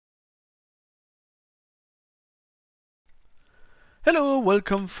Hello,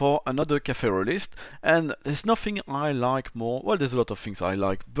 welcome for another Café Rolistes. And there's nothing I like more. Well, there's a lot of things I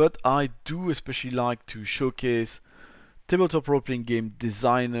like, but I do especially like to showcase tabletop role-playing game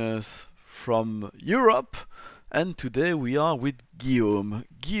designers from Europe. And today we are with Guillaume.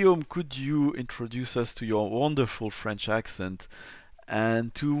 Guillaume, could you introduce us to your wonderful French accent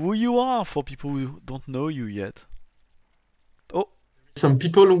and to who you are for people who don't know you yet? Oh, Some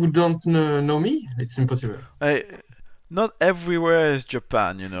people who don't know me, it's impossible. hey, not everywhere is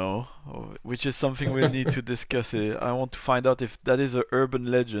Japan, which is something we'll need to discuss. I want to find out if that is a urban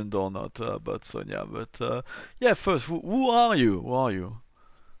legend or not about Sonia. But yeah, first, who are you? Who are you?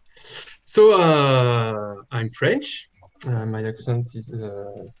 I'm French. My accent is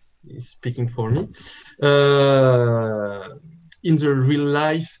speaking for me. Uh, in the real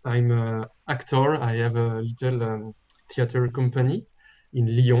life, I'm an actor. I have a little theater company in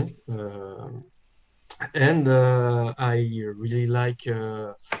Lyon, and I really like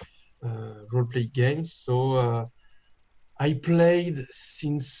role-play games. I played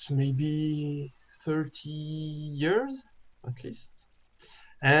since maybe 30 years at least.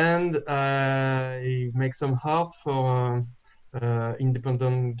 And I make some art for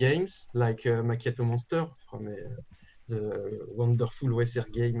independent games like Macchiato Monster from the wonderful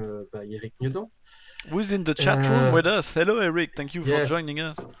Western game by Eric Nieudan. Who's in the chat room Uh, with us? Hello, Eric. Thank you for yes, joining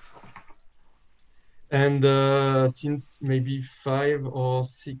us. and since maybe 5 or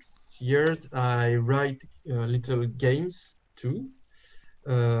 6 years, I write little games too,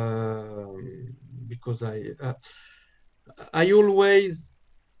 because I always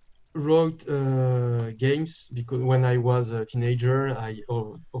wrote games because when I was a teenager,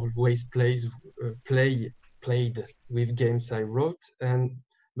 always played with games I wrote, and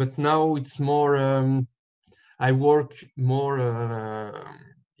but now it's more. I work more.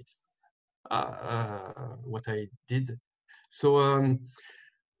 It's what I did. So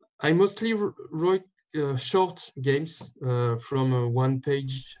I mostly wrote short games from 1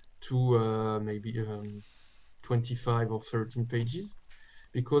 page to maybe 25 or 13 pages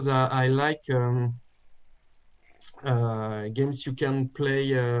because I like games you can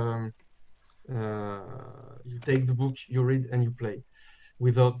play. You take the book, you read, and you play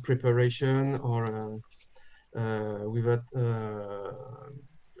without preparation or without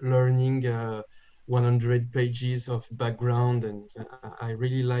learning 100 pages of background. And I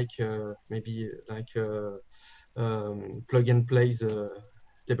really like maybe like plug and plays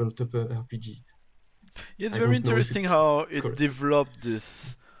tabletop RPG. Yeah, it's I very don't know if interesting it's how it correct. developed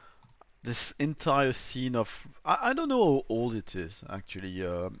this entire scene of I don't know how old it is actually.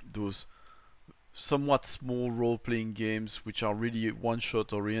 Those somewhat small role-playing games which are really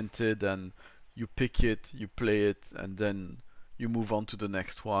one-shot oriented, and you pick it, you play it, and then you move on to the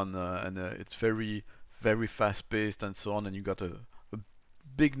next one, and it's very fast-paced and so on, and you got a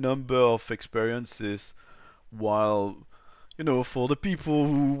big number of experiences. While for the people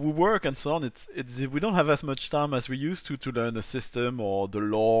who work and so on, it's we don't have as much time as we used to learn a system or the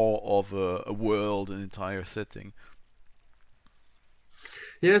law of a world, an entire setting.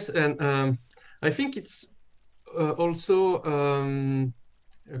 Yes, and I think it's also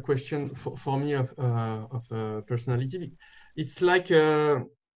a question for me of personality. It's like uh,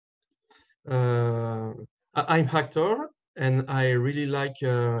 I'm actor and I really like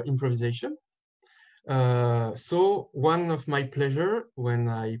improvisation. So one of my pleasure when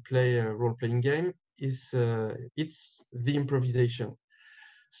I play a role-playing game is it's the improvisation.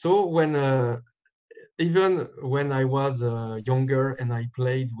 So even when I was younger and I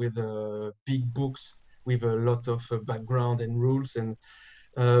played with big books with a lot of background and rules, and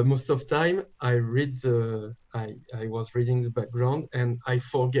most of time I was reading the background and I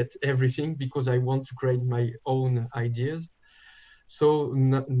forget everything because I want to create my own ideas. So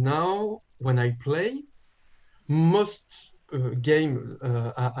now when I play, most game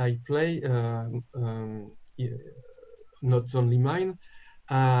I play, not only mine,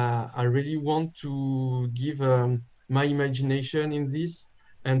 I really want to give my imagination in this.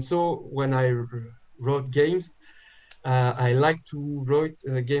 And so when I wrote games, I like to write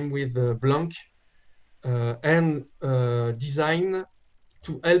a game with blank and design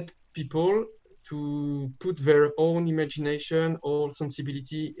to help people to put their own imagination or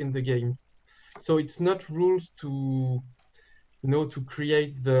sensibility in the game. So it's not rules to to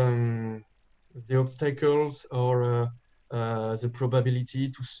create the obstacles or the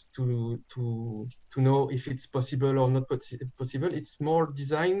probability to know if it's possible or not possible. It's more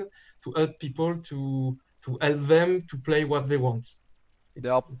designed to help people to help them to play what they want. It's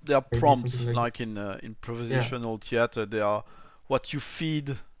There are maybe something prompts like this. like in Yeah. improvisational theater. They are what you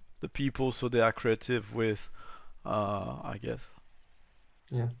feed the people so they are creative with. I guess.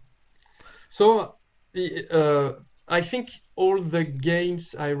 Yeah. So I think all the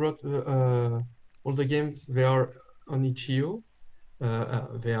games I wrote, all the games, they are on itch.io.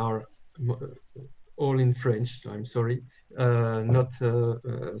 They are all in French. So I'm sorry, not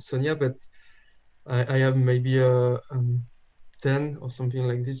Sonia, but I have maybe 10 or something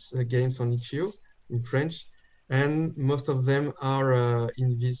like this games on itch.io in French, and most of them are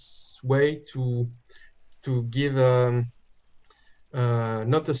in this way to give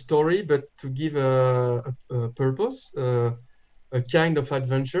not a story, but to give a purpose, a kind of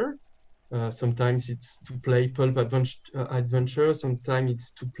adventure. Sometimes it's to play pulp adventure. Sometimes it's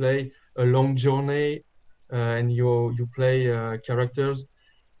to play a long journey, and you play characters,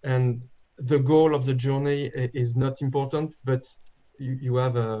 and the goal of the journey is not important, but you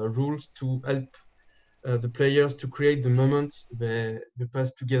have rules to help the players to create the moments they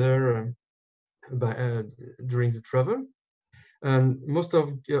pass together during the travel. And most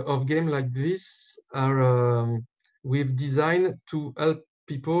of games like this are we've designed to help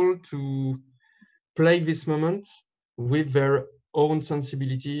people to play this moment with their own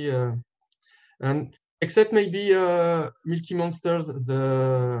sensibility, and except maybe Milky Monsters,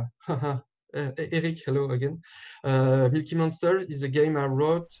 the Eric, hello again. Milky Monsters is a game I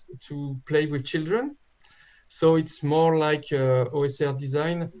wrote to play with children. So it's more like OSR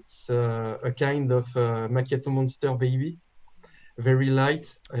design. It's a kind of Macchiato monster baby, very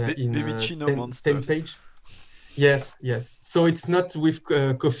light in Bimicino 10 Monsters. page. Yes, yes. So it's not with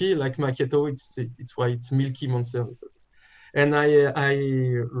coffee like Macchiato. It's why it's Milky Monster. And I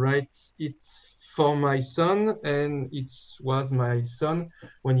write it for my son, and it was my son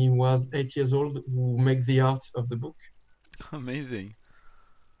when he was 8 years old who make the art of the book. Amazing.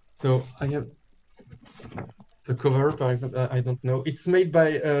 So I have the cover, for example. I don't know. It's made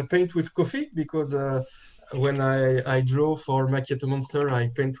by paint with coffee, because when I draw for Macchiato Monster, I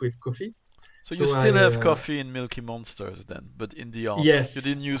paint with coffee. So you still have coffee in Milky Monsters then, but in the art. Yes. You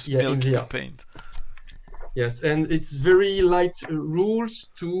didn't use Yeah, milk in the to art. paint. Yes, and it's very light rules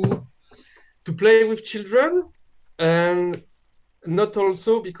to play with children, and not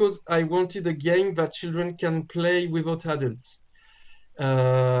also because I wanted a game that children can play without adults.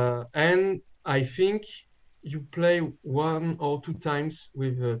 And I think you play 1 or 2 times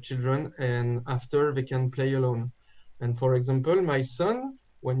with children, and after they can play alone. And for example, my son,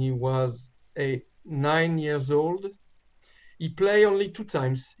 when he was 9 years old, he played only 2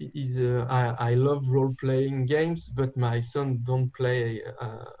 times. I love role-playing games, but my son don't play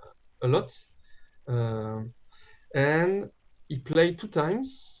a lot. And he played 2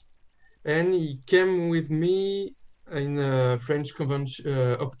 times, and he came with me in a French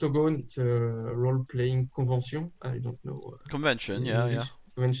convention, Octagon. It's a role-playing convention. I don't know. Convention, yeah, English. yeah.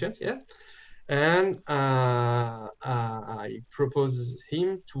 Convention, yeah. And I proposed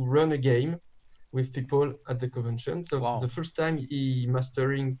him to run a game with people at the convention. So Wow. the first time he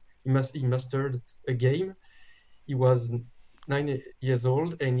mastered a game, he was 9 years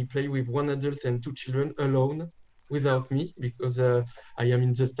old, and he played with 1 adult and 2 children alone without me, because I am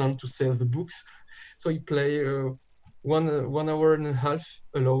in the stand to sell the books. So he played 1 hour and a half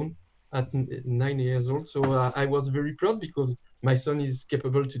alone at 9 years old. So I was very proud, because my son is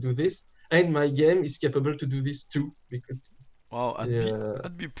capable to do this, and my game is capable to do this too. Because wow,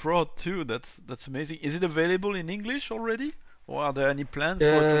 I'd be proud too. That's amazing. Is it available in English already, or are there any plans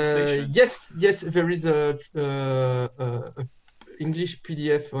for translation? Yes, there is a English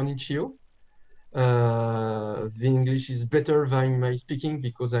PDF on itch.io. The English is better than my speaking,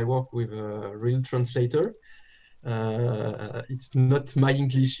 because I work with a real translator. It's not my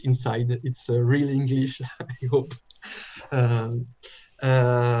English inside, it's a real English, I hope.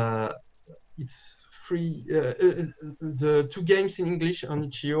 It's free. The 2 games in English on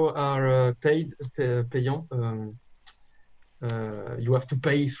itch.io are payant. You have to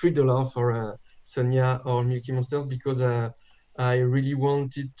pay $3 for Sonja or Milky Monsters, because I really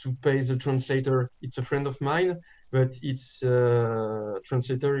wanted to pay the translator. It's a friend of mine, but it's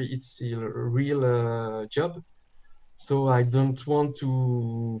translator. It's a real job. So I don't want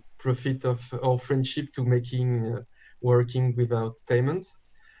to profit of our friendship to making working without payment.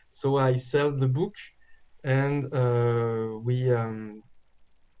 So I sell the book, and we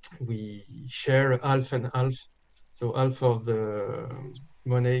share half and half. So half of the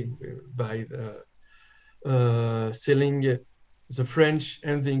money by selling the French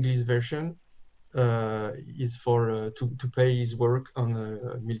and the English version is for to pay his work on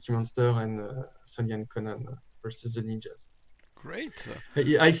Milky Monster and Sonja Conan versus the Ninjas. Great.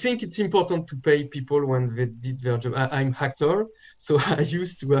 I think it's important to pay people when they did their job. I'm actor, so I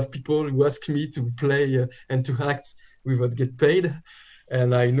used to have people who ask me to play and to act without get paid.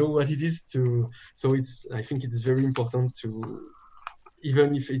 and I know what it is to. So I think it's very important to,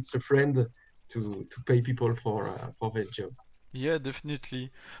 even if it's a friend, to pay people for their job. Yeah, definitely.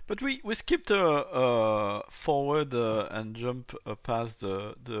 But we skipped forward and jump past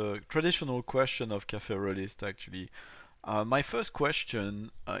the traditional question of Café Rolistes actually. My first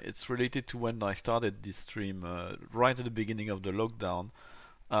question, it's related to when I started this stream, right at the beginning of the lockdown.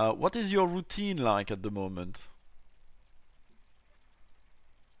 What is your routine like at the moment?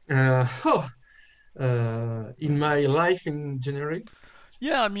 Oh, in my life in general.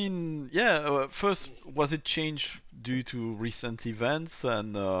 Yeah, I mean, yeah. First, was it changed due to recent events,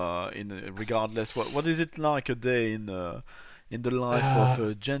 and regardless, what is it like a day in the life of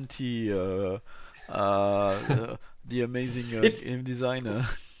Uh, Jentey, the amazing it's game designer?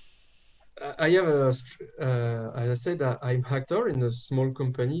 I have as I said, I'm actor in a small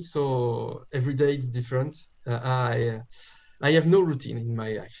company, so every day it's different. I have no routine in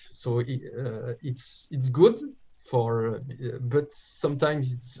my life, so it's good for, but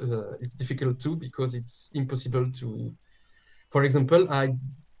sometimes it's difficult too because it's impossible to. For example,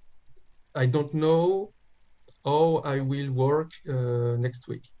 I don't know how I will work next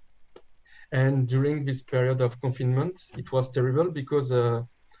week, and during this period of confinement, it was terrible because.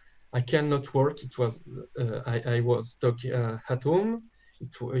 I cannot work. It was I was stuck at home.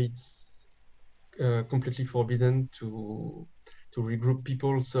 It's completely forbidden to regroup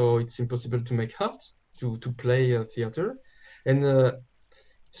people, so it's impossible to make art, to play theater. And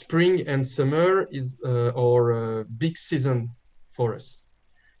spring and summer is our big season for us.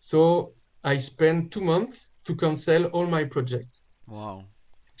 So I spent 2 months to cancel all my projects. Wow.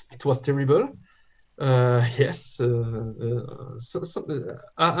 It was terrible. Yes,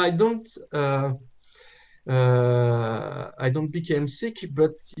 I don't became sick,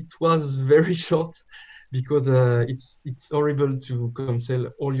 but it was very short because it's horrible to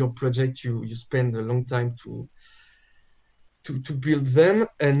cancel all your projects. You spend a long time to build them,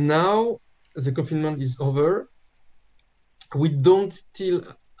 and now the confinement is over. We don't still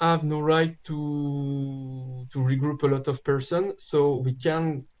have no right to regroup a lot of person, so we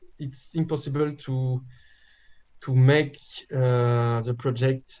can. It's impossible to make the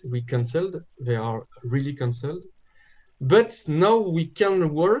project we canceled. They are really canceled. But now we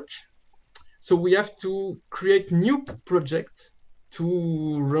can work, so we have to create new projects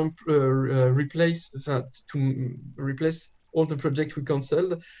to replace all the projects we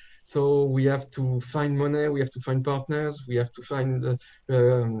canceled. So we have to find money, we have to find partners, we have to find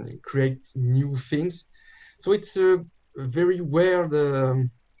create new things. So it's a very weird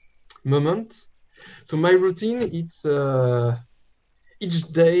moment. So my routine, it's each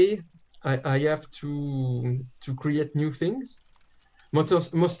day I have to create new things.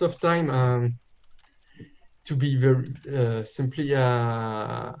 Most of time, to be very simply,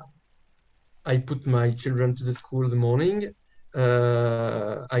 I put my children to the school in the morning.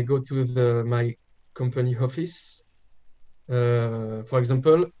 I go to my company office. For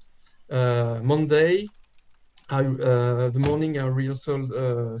example, Monday, the morning I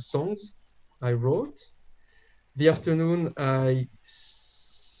rehearsal songs I wrote. The afternoon I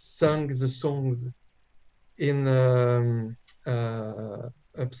sang the songs in a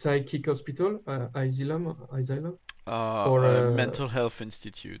psychic hospital, asylum for Mental Health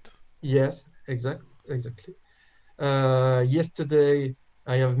Institute. yes, exactly. Yesterday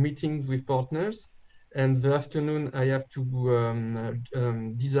I have meetings with partners, and the afternoon I have to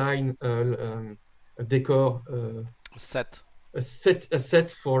design a decor, Set. a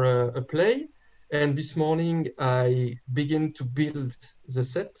set for a play. And this morning I begin to build the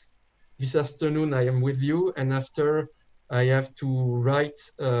set. This afternoon I am with you, and after I have to write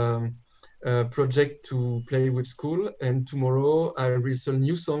a project to play with school. And tomorrow I rehearsal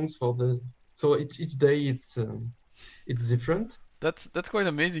new songs for the. So each day it's different. That's quite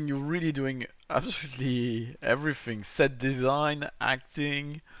amazing. You're really doing absolutely everything: set design,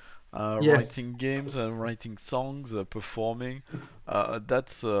 acting, Yes. writing games, writing songs, performing.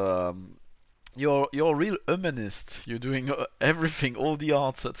 That's you're a real humanist. You're doing everything, all the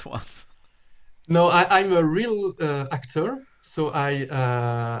arts at once. No, I'm a real actor, so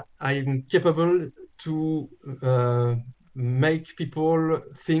I'm capable to make people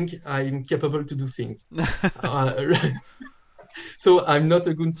think I'm capable to do things. Uh, so I'm not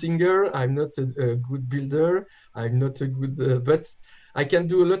a good singer, I'm not a good builder, I'm not a good, but I can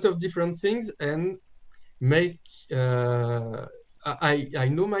do a lot of different things and make. I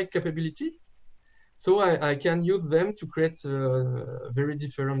know my capability, so I can use them to create very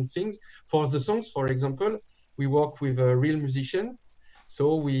different things. For the songs, for example, we work with a real musician,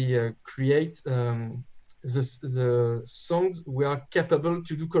 so we create the songs we are capable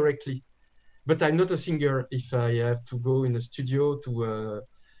to do correctly. But I'm not a singer. If I have to go in a studio to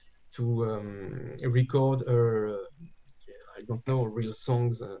record I don't know, real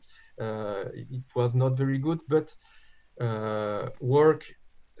songs, it was not very good. But work,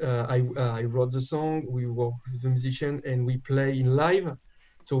 I wrote the song, we work with the musician, and we play in live.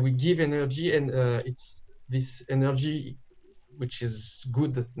 So we give energy, and it's this energy which is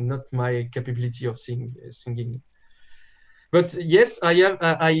good, not my capability of singing. But yes,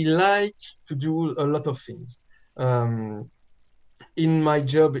 I like to do a lot of things. In my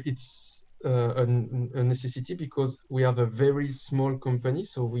job, it's a necessity because we have a very small company,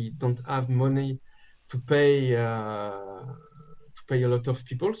 so we don't have money to pay a lot of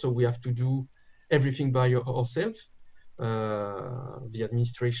people. So we have to do everything by ourselves. The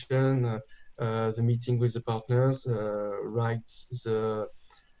administration, the meeting with the partners, write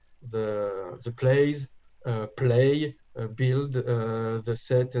the plays, build the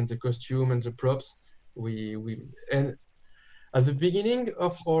set and the costume and the props. And at the beginning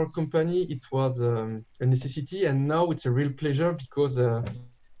of our company, it was a necessity, and now it's a real pleasure because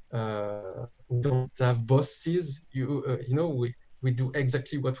we don't have bosses. You know, we do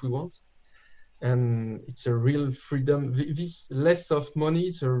exactly what we want, and it's a real freedom. This less of money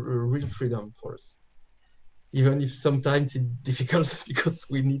is a real freedom for us, even if sometimes it's difficult because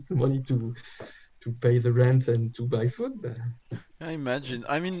we need money to pay the rent and to buy food. I imagine.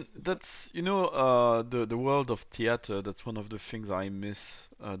 I mean, that's the world of theater. That's one of the things I miss.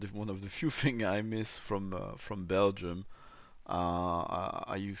 One of the few things I miss from Belgium.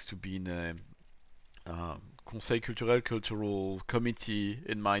 I used to be in a Conseil culturel cultural committee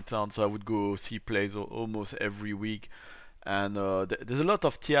in my town, so I would go see plays almost every week. And there's a lot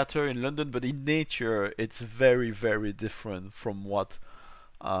of theater in London, but in nature, it's very very different from what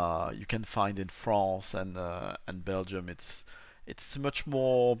you can find in France and Belgium. It's much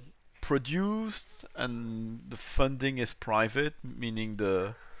more produced, and the funding is private, meaning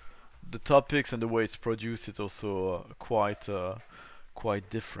the topics and the way it's produced is also quite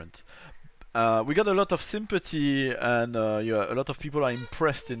different. We got a lot of sympathy, and yeah, a lot of people are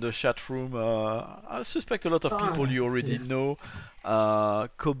impressed in the chat room. I suspect a lot of people you already Yeah. know.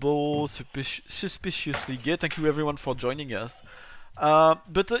 Kobo, suspiciously gay. Thank you everyone for joining us.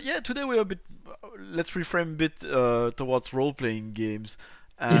 But yeah, today we're a bit. Let's reframe a bit towards role-playing games,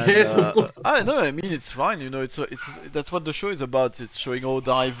 and Yes, of course, of I don't course. know. I mean, it's fine. It's that's what the show is about. It's showing how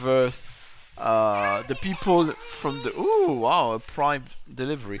diverse the people from the. Ooh, wow, a prime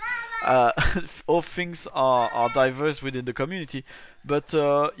delivery. Uh, all things are diverse within the community. But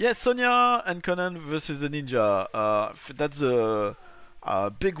yeah, Sonia and Conan versus the ninja. That's a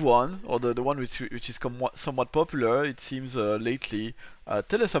big one, or the one which is somewhat popular. It seems lately.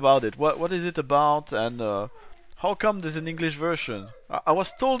 Tell us about it. What is it about, and how come there's an English version? I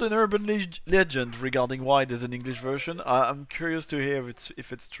was told an urban legend regarding why there's an English version. I'm curious to hear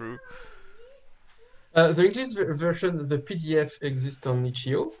if it's true. The English version, the PDF exists on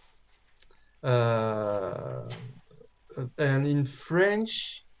Itch.io. Uh, and in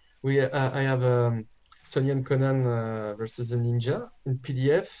French, I have Sonja Conan versus the Ninja in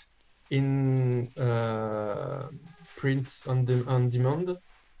PDF, in print on demand,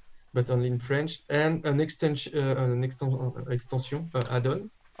 but only in French, and extension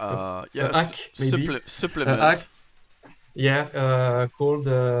add-on, Yes, hack maybe, supplement. hack, yeah, called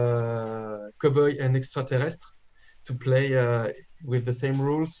Cowboy and Extraterrestre, to play with the same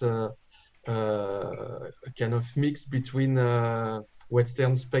rules. A kind of mix between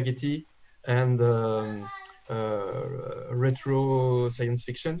Western spaghetti and retro science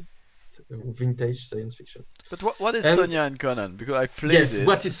fiction, vintage science fiction. But what is And Sonia and Conan? Because I played yes,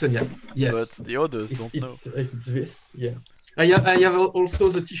 what it, is Sonia? but Yes, the others it's don't know. this. Yeah, I have also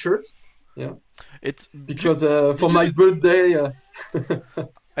the T-shirt. Yeah, It's because for did you? my birthday,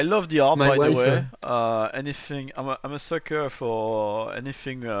 I love the art, my by the wife. way. Anything. I'm a sucker for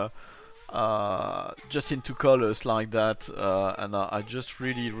anything. Just into colors like that, and I just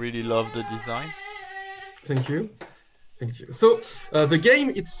really love the design. Thank you. Thank you. So the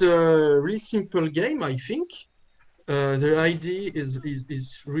game, it's a really simple game, I think. The idea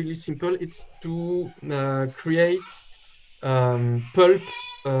is really simple. It's to create pulp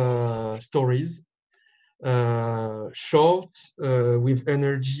stories, short, with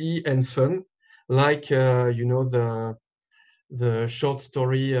energy and fun, like the short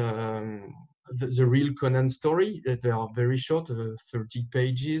story, the real Conan story. They are very short, 30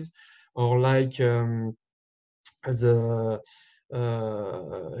 pages, or like the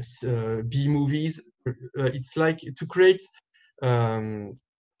B movies. It's like to create um,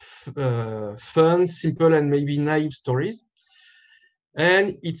 fun, simple, and maybe naive stories.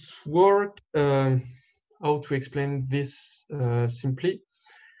 And its work, how to explain this simply?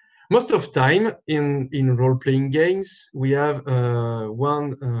 Most of time in role-playing games, we have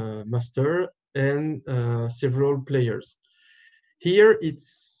one master and several players. Here,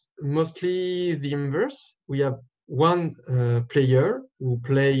 it's mostly the inverse. We have one player who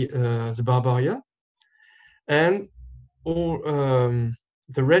play the barbarian, and all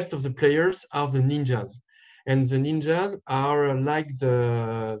the rest of the players are the ninjas. And the ninjas are like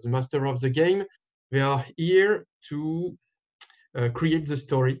the master of the game. They are here to create the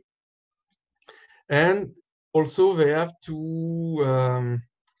story. And also they have to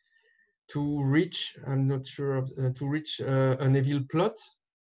reach, I'm not sure, to reach an evil plot.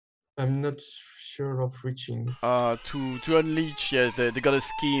 I'm not sure of reaching. To unleash, yeah, they got a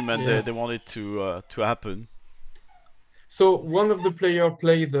scheme and Yeah. they want it to happen. So one of the players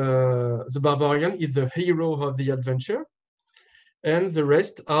play the barbarian, is the hero of the adventure, and the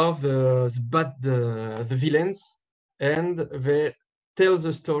rest are the villains, and they tell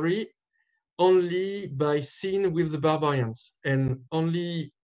the story only by scene with the barbarians, and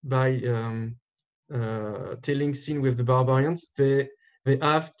only by telling scene with the barbarians, they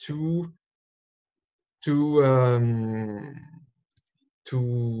have to um, to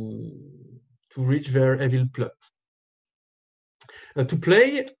reach their evil plot. To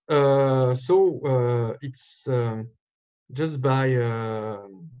play, it's just by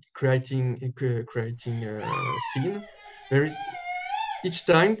creating a scene. There is each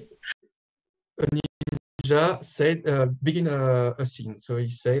time a ninja said begin a scene. So he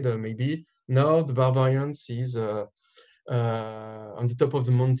said maybe now the barbarians is on the top of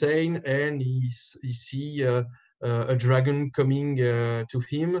the mountain, and he see a dragon coming to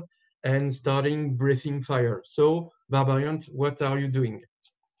him and starting breathing fire. So barbarian, what are you doing?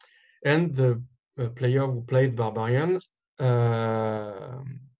 And the player who played barbarian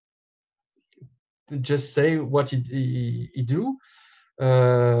just say what he do.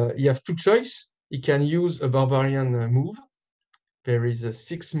 You have two choices. He can use a barbarian move. There is a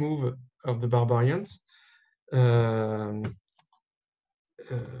 6 move of the barbarians. I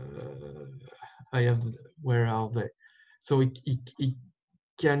have, where are they? So he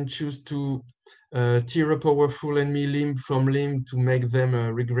can choose to tear a powerful enemy limb from limb to make them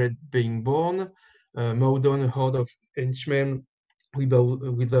regret being born, mow down a horde of henchmen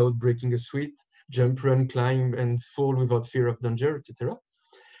without breaking a sweat, jump, run, climb, and fall without fear of danger, etc.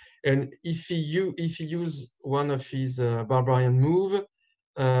 And if he use one of his barbarian move,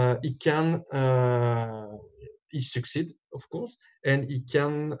 he can he succeed, of course, and he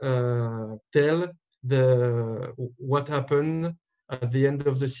can tell what happened at the end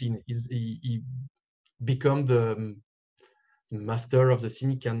of the scene. He become the master of the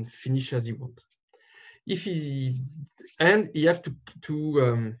scene. He can finish as he wants. If he and he have to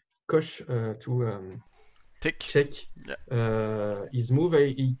coach to check his move.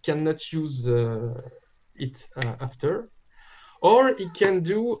 He cannot use it after, or he can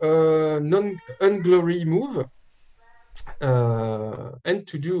do a unglory move. And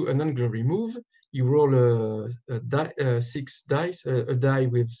to do an unglory move, you roll a die, 6 dice, a die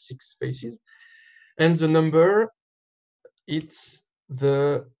with 6 faces, and the number, it's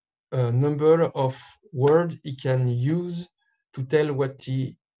the number of words he can use to tell what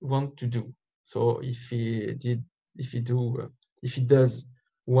he want to do. So if he does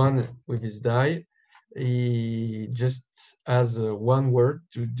 1 with his die, he just has 1 word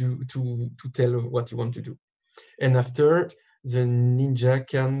to tell what he want to do. And after, the ninja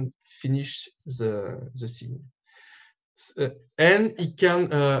can finish the scene. And he can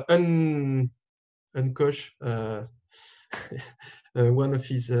uncoach one of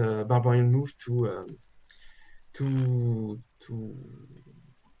his barbarian move to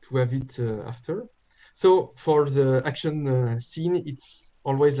have it after. So for the action scene, it's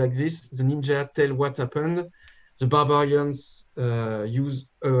always like this. The ninja tell what happened. The barbarians use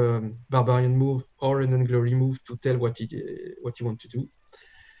a barbarian move or an unglory move to tell what he want to do.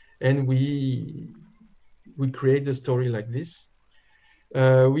 And we create the story like this.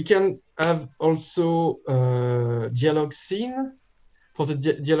 We can have also dialogue scene. For the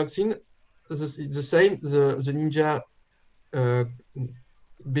dialogue scene, it's the same. The ninja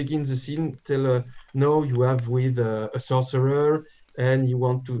begins the scene, tell no, you have with a sorcerer and you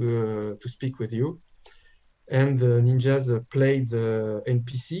want to speak with you. And the ninjas play the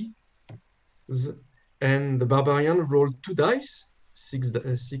NPC, and the barbarian rolled 2 dice,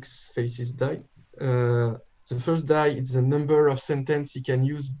 6 faces die. The first die is the number of sentence he can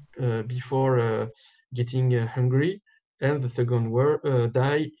use before getting hungry, and the second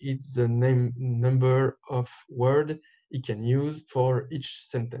die is the number of word he can use for each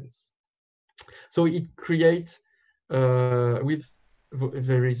sentence. So it creates with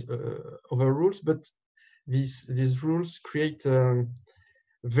there is other rules, but these rules create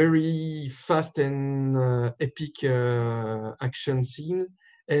very fast and epic action scenes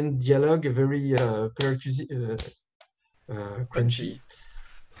and dialogue very crunchy.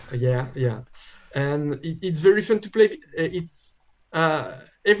 Yeah, and it's very fun to play. It's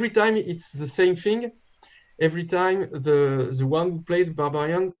every time it's the same thing. Every time the one who plays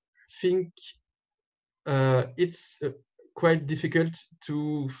barbarian think it's quite difficult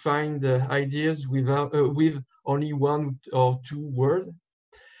to find ideas without with only one or two words.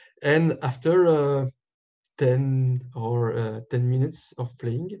 And after 10 minutes of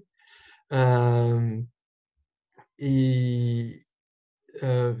playing,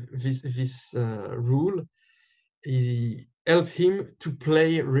 this rule help him to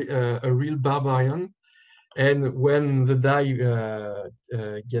play a real barbarian. And when the die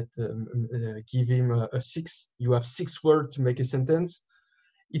give him a 6, you have 6 words to make a sentence.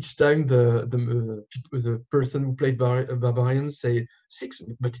 Each time the person who played barbarian say 6,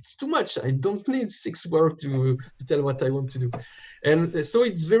 but it's too much. I don't need 6 words to tell what I want to do. And so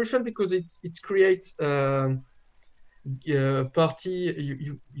it's very fun because it creates party.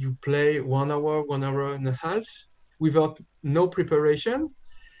 You play 1 hour, 1 hour and a half without no preparation.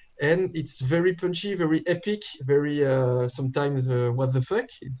 And it's very punchy, very epic, very sometimes what the fuck.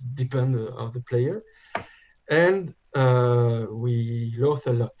 It depends on the player. And we laugh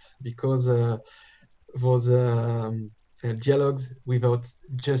a lot because those dialogues without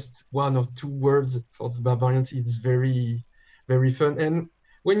just 1 or 2 words for the barbarians, it's very, very fun. And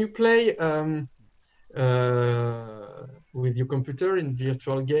when you play with your computer in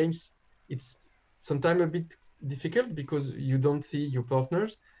virtual games, it's sometimes a bit difficult because you don't see your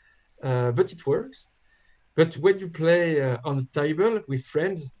partners. But it works. But when you play on the table with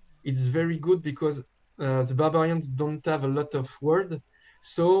friends, it's very good because the barbarians don't have a lot of words.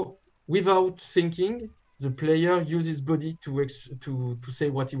 So without thinking, the player uses body to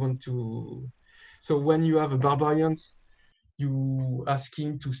say what he wants to. So when you have a barbarians, you ask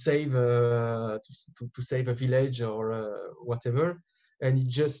him to save to save a village or whatever, and he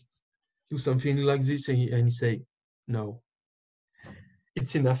just do something like this, and he say, "No,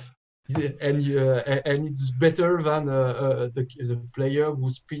 it's enough." And it's better than the player who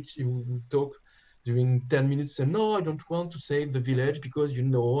talk during 10 minutes and no, I don't want to save the village because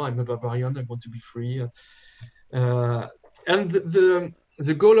I'm a barbarian, I want to be free. And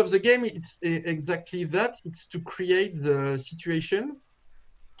the goal of the game, it's exactly that. It's to create the situation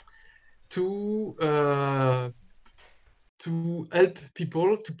to help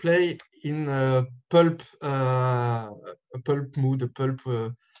people to play in a pulp mood, a pulp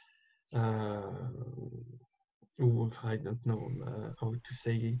I don't know how to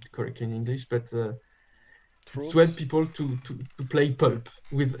say it correctly in English, but to help people to play pulp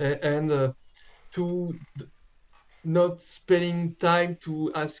with and to not spending time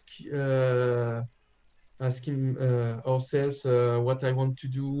to asking ourselves what I want to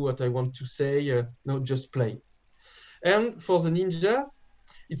do, what I want to say. No, just play. And for the ninjas,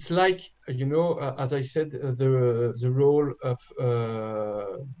 it's like as I said, the role of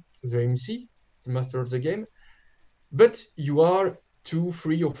the MC, the master of the game. But you are 2,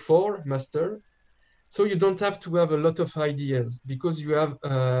 3, or 4 master, so you don't have to have a lot of ideas because you have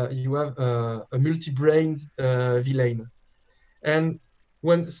a multi-brained villain. And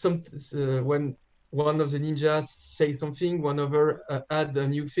when one of the ninjas say something, one other add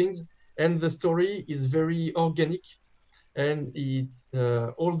new things, and the story is very organic, and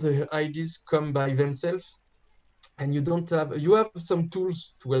all the ideas come by themselves, and you have some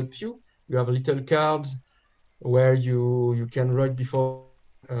tools to help you. You have little cards where you can write before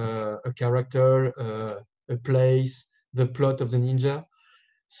a character, a place, the plot of the ninja.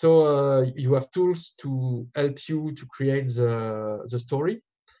 So you have tools to help you to create the story.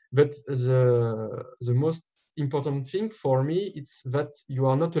 But the most important thing for me, it's that you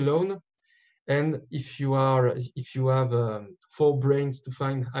are not alone. And if you have 4 brains to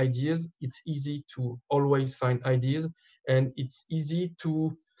find ideas, it's easy to always find ideas, and it's easy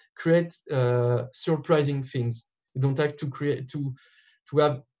to create surprising things. You don't have to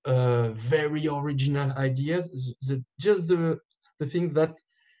have very original ideas. Just the thing that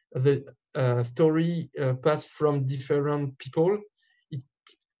the story pass from different people.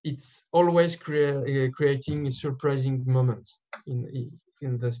 It's always creating surprising moments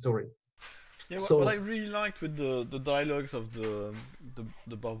in the story. Yeah, what I really liked with the dialogues of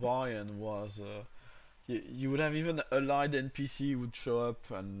the barbarian was you would have even allied NPC would show up,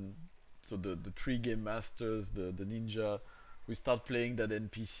 and so the three game masters, the ninja, we start playing that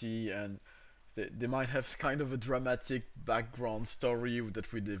NPC, and they might have kind of a dramatic background story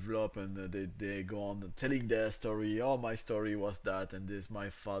that we develop, and they go on telling their story. Oh, my story was that, and this my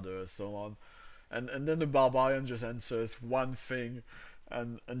father, so on, and then the barbarian just answers one thing,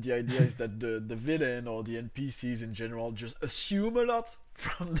 and the idea is that the villain or the NPCs in general just assume a lot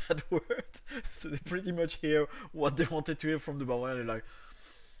from that word. So they pretty much hear what they wanted to hear from the barbarian. They're like,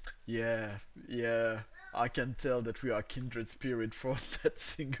 yeah, yeah, I can tell that we are kindred spirit from that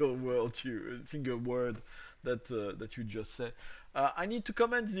single word that you just said. I need to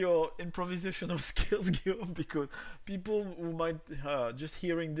commend your improvisational skills, Guillaume, because people who might just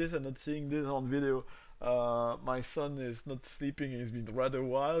hearing this and not seeing this on video, my son is not sleeping and he's been rather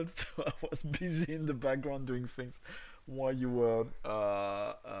wild, so I was busy in the background doing things while you were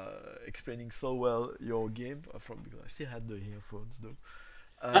explaining so well your game. From because I still had the earphones though.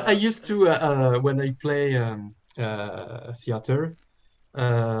 I used to when I play theater.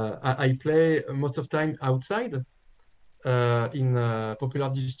 I play most of time outside in popular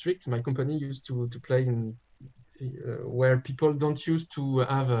district. My company used to play in where people don't used to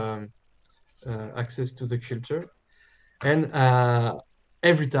have access to the culture. And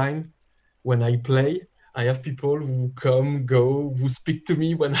every time when I play, I have people who come, go, who speak to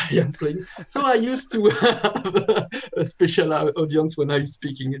me when I am playing. So I used to have a special audience when I'm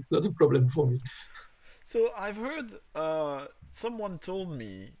speaking. It's not a problem for me. So I've heard someone told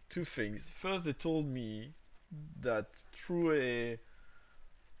me two things. First, they told me that through a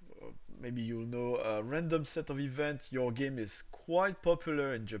maybe you'll know a random set of events, your game is quite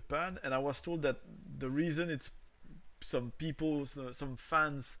popular in Japan, and I was told that the reason it's some people, some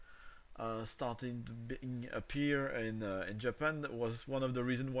fans starting to appear in Japan was one of the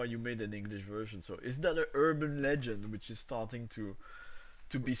reasons why you made an English version. So is that an urban legend which is starting to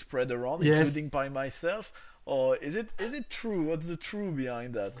be spread around, including Yes. by myself, or is it true? What's the truth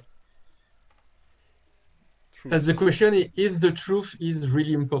behind that? The Truth. question is the truth is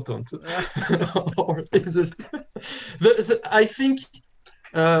really important. Or is this, I think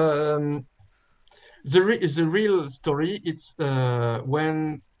um, the real story it's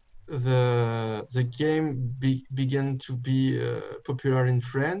when the game began to be popular in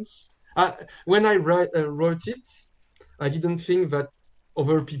France. When I wrote it, I didn't think that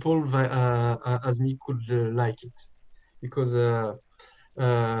other people as me could like it because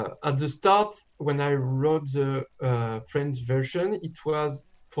at the start when I wrote the French version, it was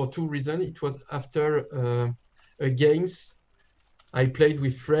for two reasons. It was after games I played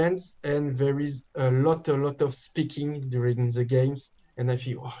with friends, and there is a lot of speaking during the games, and I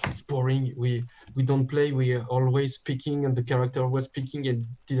feel oh, it's boring. We don't play. We are always speaking, and the character was speaking and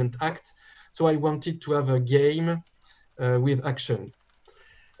didn't act. So I wanted to have a game with action.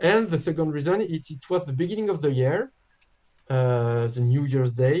 And the second reason, it was the beginning of the year, the New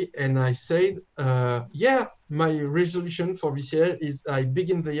Year's Day, and I said, yeah, my resolution for this year is I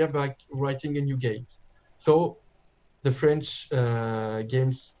begin the year by writing a new game. So the French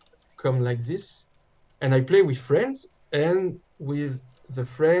games come like this, and I play with friends, and with the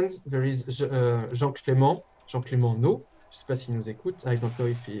friends there is Jean Clément No, je sais pas s'il nous écoute, I don't know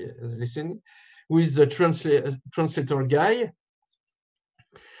if he is listening, who is the translator guy,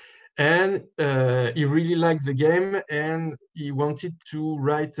 and he really liked the game, and he wanted to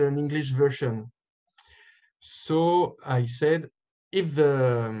write an English version. So I said, if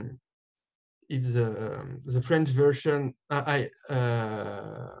the French version I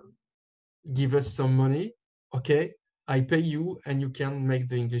give us some money, okay, I pay you and you can make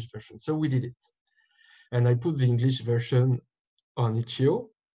the English version. So we did it. And I put the English version on itch.io,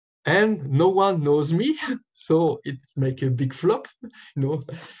 and no one knows me. So it make a big flop. No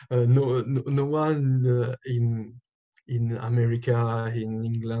one in America, in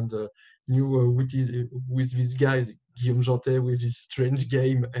England, knew with this guy, Guillaume Jentey, with his strange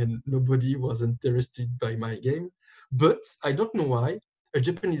game, and nobody was interested by my game. But I don't know why. A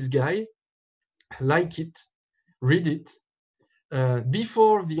Japanese guy like it, read it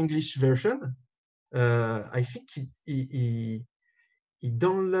before the English version. I think he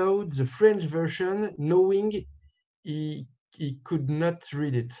downloaded the French version knowing he could not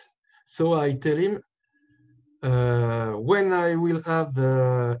read it. So I tell him, when I will have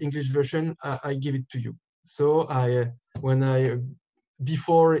the English version, I give it to you. So when I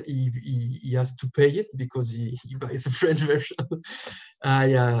before he has to pay it because he buys the French version,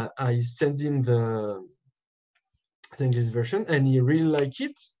 I send him the English version, and he really like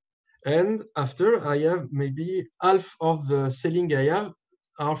it. And after I have maybe half of the selling I have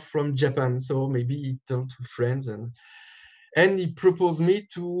are from Japan. So maybe he told to friends, and he proposed me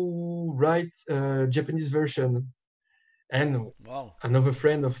to write a Japanese version. And Wow. another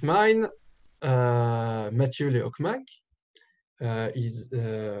friend of mine, Mathieu Leocmac, is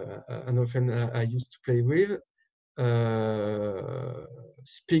another friend I used to play with,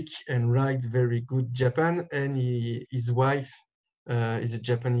 speak and write very good Japan, and his wife is a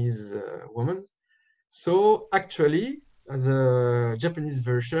Japanese woman. So actually, the Japanese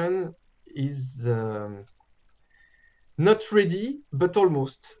version is not ready, but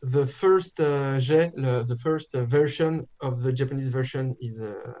almost. The first the first version of the Japanese version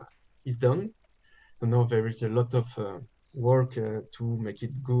is done. So now there is a lot of work to make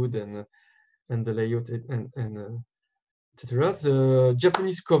it good, and the layout and etc. The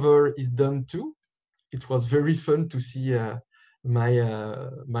Japanese cover is done too. It was very fun to see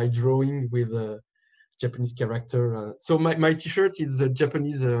my drawing with a Japanese character. So my T-shirt is the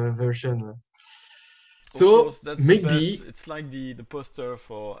Japanese version. Of So course, that's the best. maybe It's like the poster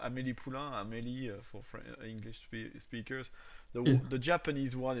for Amélie Poulain, Amélie for English speakers. The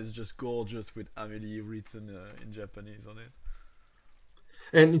Japanese one is just gorgeous with Amélie written in Japanese on it.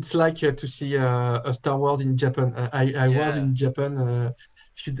 and it's like to see a Star Wars in Japan. I was Yeah. in Japan a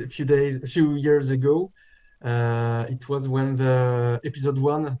few years ago. It was when the episode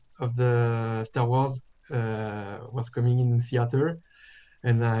 1 of the Star Wars was coming in theater,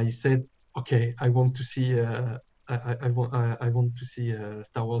 and I said, "Okay, I want to see. I want to see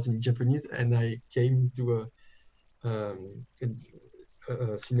Star Wars in Japanese," and I came to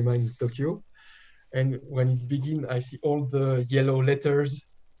a cinema in Tokyo. And when it begins, I see all the yellow letters,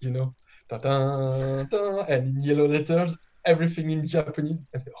 ta-da, ta, and in yellow letters, everything in Japanese.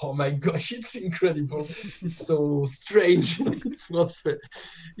 And, oh my gosh, it's incredible! It's so strange.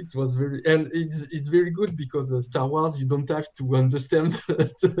 It was very, and it's very good because Star Wars, you don't have to understand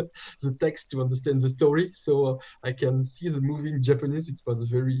the text to understand the story. So I can see the movie in Japanese. It was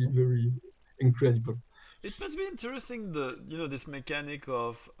very, very incredible. It must be interesting this mechanic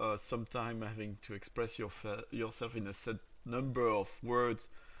of sometime having to express yourself in a set number of words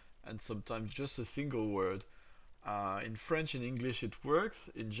and sometimes just a single word. In French and English it works.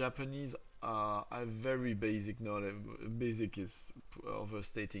 In Japanese, I have very basic knowledge. Basic is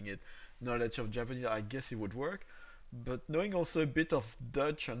overstating it. Knowledge of Japanese, I guess it would work. But knowing also a bit of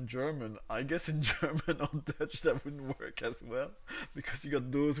Dutch and German, I guess in German or Dutch that wouldn't work as well because you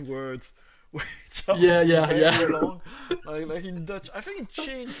got those words which are very Yeah. long. Like in Dutch, I think it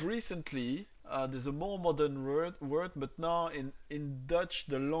changed recently. There's a more modern word, but now in Dutch,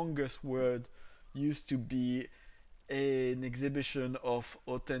 the longest word used to be an exhibition of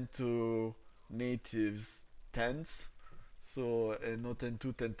Otento natives tense. So an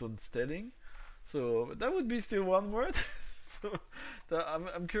Otento tenton stelling. So that would be still one word. So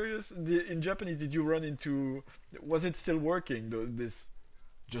I'm curious. In Japanese, did you run into? Was it still working? This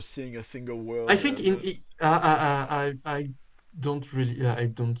just saying a single I word think and I don't really I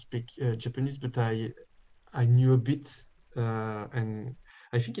don't speak Japanese, but I knew a bit, and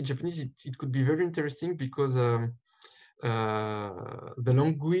I think in Japanese it could be very interesting because the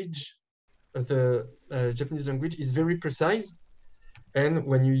language, the Japanese language is very precise, and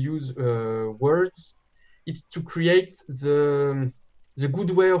when you use words, it's to create the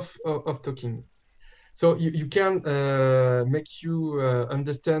good way of talking. So you can make you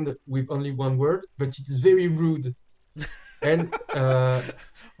understand with only one word, but it's very rude. And of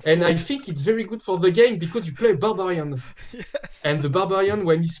and I course. think it's very good for the game because you play barbarian. Yes. And the barbarian,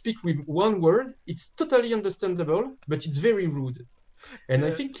 when he speak with one word, it's totally understandable, but it's very rude. And I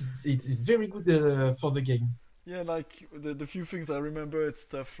Yeah. think it's very good for the game. Yeah, like the few things I remember, it's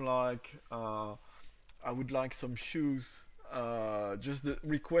stuff like I would like some shoes. Just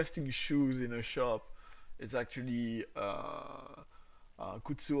requesting shoes in a shop is actually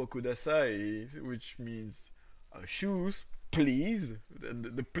kutsu o kudasai, which means shoes, please. And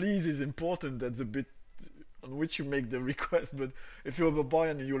the please is important. That's a bit on which you make the request. But if you're a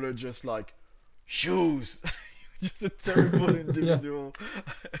barbarian and you're just like shoes, just a terrible Yeah. individual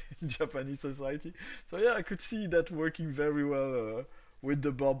in Japanese society. So yeah, I could see that working very well with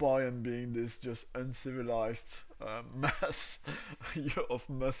the barbarian being this just uncivilized mass of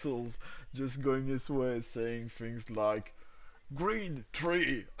muscles, just going his way, saying things like "green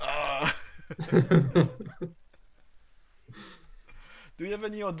tree." Ah. Do you have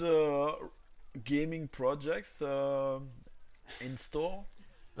any other gaming projects in store?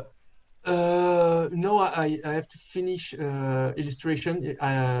 No, I have to finish illustration.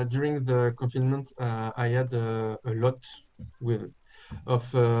 During the confinement, I had a lot with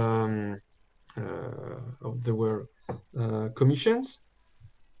of there were commissions,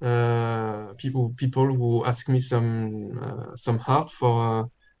 people who ask me some art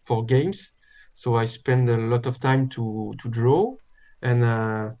for games. So I spend a lot of time to draw, and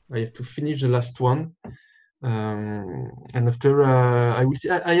I have to finish the last one. And after I will see.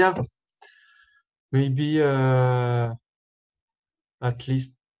 I have maybe at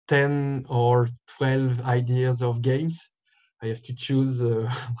least 10 or 12 ideas of games. I have to choose the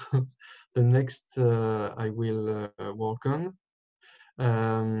next I will work on.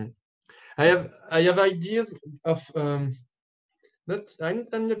 Um, I have ideas of I'm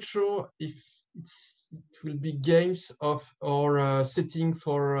not sure if it will be games of or setting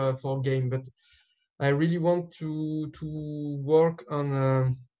for game, but I really want to work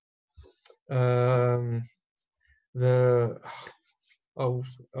on the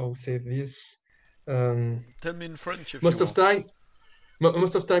how say this. Tell me in French if you Most of want. time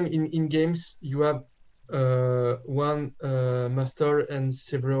most of time in games you have one master and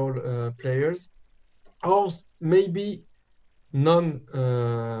several players, or maybe non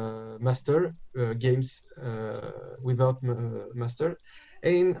master games without master,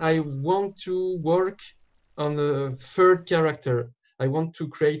 and I want to work on the third character. I want to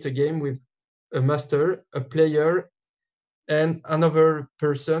create a game with a master, a player, and another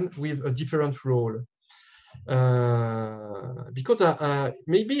person with a different role. Because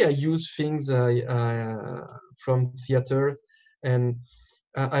maybe I use things from theater, and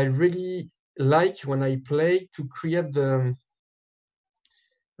I really like when I play to create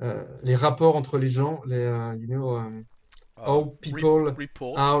les rapports entre les gens, you know, how people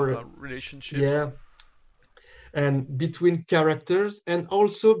Report are, relationships. yeah, and between characters and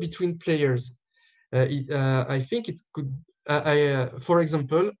also between players. I think it could, for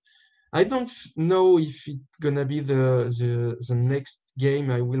example, I don't know if it's gonna be the next game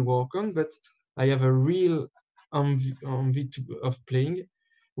I will work on, but I have a real envy of playing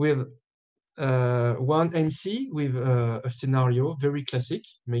with one MC with a scenario very classic,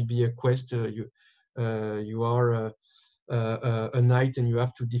 maybe a quest. You are a knight and you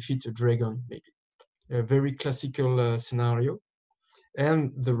have to defeat a dragon, maybe a very classical scenario.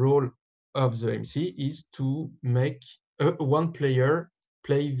 And the role of the MC is to make one player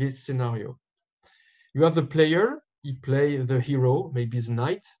play this scenario. You have the player, he play the hero, maybe the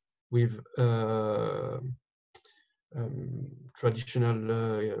knight, with traditional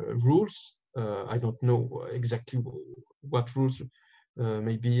rules. I don't know exactly what rules.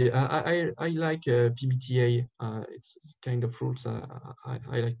 Maybe I like PBTA. It's kind of rules I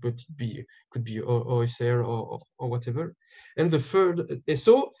like, but could be OSR or whatever. And the third,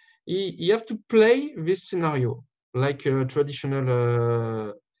 so you have to play this scenario like a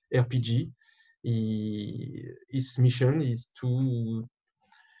traditional RPG. His mission is to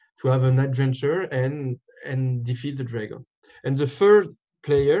have an adventure and defeat the dragon. And the third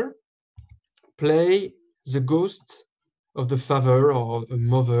player play the ghost of the father or a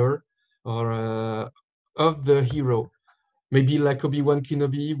mother or of the hero. Maybe like Obi-Wan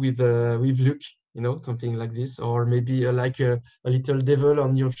Kenobi with Luke, you know, something like this, or maybe like a little devil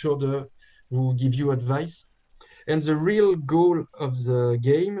on your shoulder who give you advice. And the real goal of the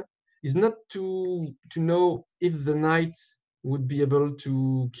game is not to know if the knight would be able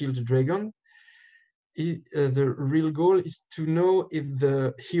to kill the dragon. The real goal is to know if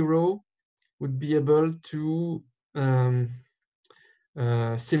the hero would be able to um,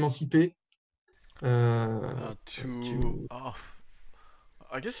 s'émanciper. To To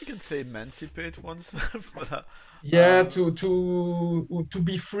I guess you can say emancipate oneself, but yeah, to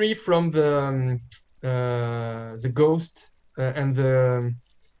be free from the ghost and the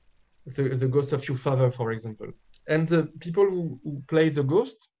ghost of your father, for example. And the people who play the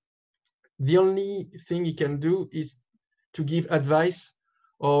ghost, the only thing he can do is to give advice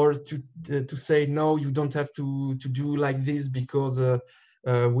or to say no, you don't have to do like this because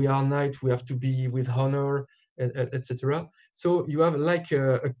we are knight, we have to be with honor, etc. So you have like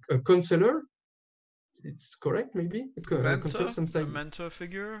a counselor. It's correct, maybe a counselor, a something. mentor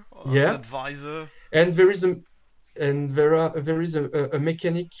figure, an Yeah, advisor. and there is a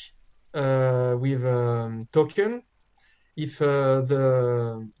mechanic with token. If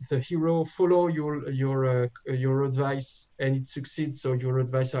the hero follow your advice and it succeeds, so your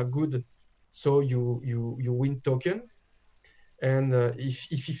advice are good, so you win token. And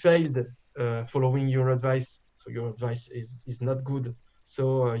if he failed following your advice, so your advice is not good,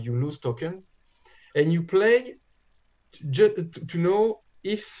 so you lose token. And you play to know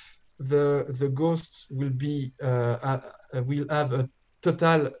if the ghost will have a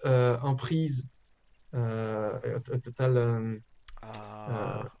total emprise, a total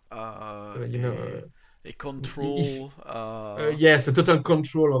Uh, uh, you know a a if control. yes, a total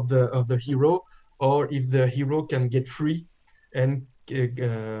control of the hero, or if the hero can get free and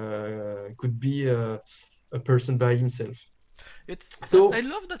could be a person by himself. I So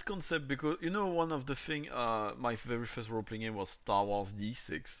love that concept because one of the thing my very first role playing game was Star Wars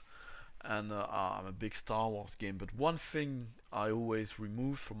D6, and I'm a big Star Wars game. But one thing I always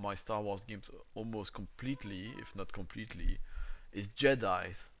removed from my Star Wars games almost completely, if not completely, is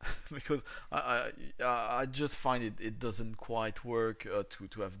Jedi's because I just find it doesn't quite work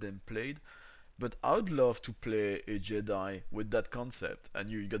to have them played. But I would love to play a Jedi with that concept, and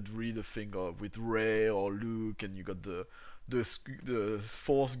you got really the thing of with Rey or Luke, and you got the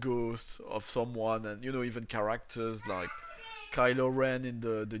Force ghost of someone, and even characters like Kylo Ren in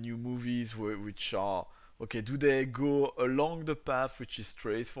the new movies, which are okay. Do they go along the path which is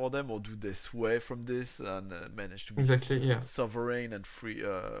traced for them, or do they sway from this and manage to be exactly, yeah. sovereign and free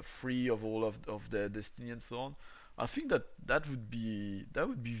of all of their destiny and so on? I think that would be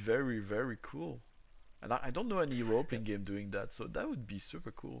very very cool, and I don't know any role playing game doing that, so that would be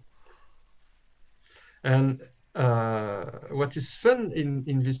super cool. And what is fun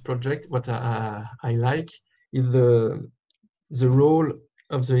in this project, what I like, is the role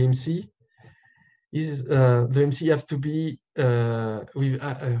of the MC. Is the MC have to be we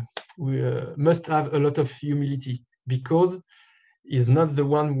must have a lot of humility, because is not the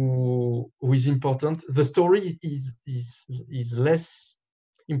one who is important. The story is less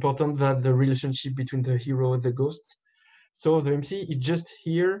important than the relationship between the hero and the ghost. So the MC is just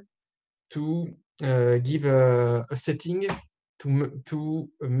here to give a setting to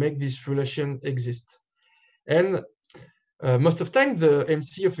make this relation exist. And most of the time, the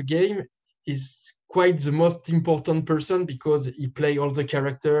MC of a game is quite the most important person, because he play all the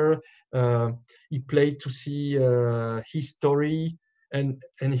character, he play to see his story, and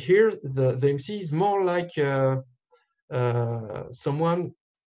here the MC is more like someone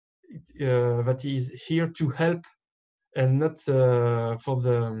that is here to help, and not for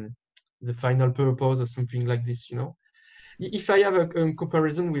the final purpose or something like this. If I have a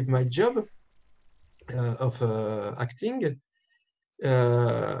comparison with my job of acting,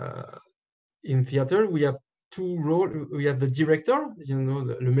 in theater, we have two roles. We have the director,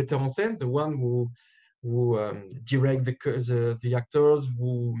 le metteur en scène, the one who direct the actors,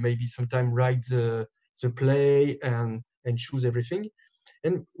 who maybe sometimes write the play and choose everything.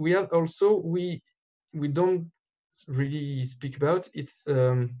 And we have also we don't really speak about it's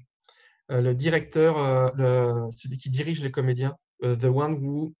le directeur, celui qui dirige les comédiens, the one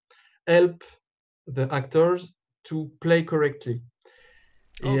who help the actors to play correctly.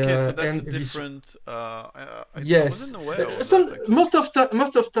 Okay, so that's a And this, different. I yes, wasn't aware of that actually.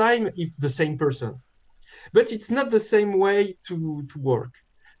 most of time it's the same person, but it's not the same way to work,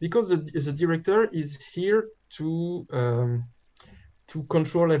 because the director is here to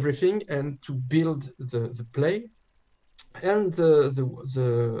control everything and to build the play, and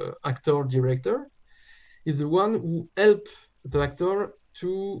the actor director is the one who help the actor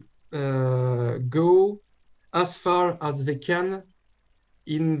to go as far as they can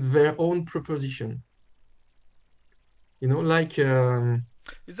in their own proposition. Like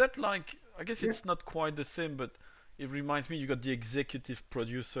Is that like? I guess yeah, it's not quite the same, but it reminds me you got the executive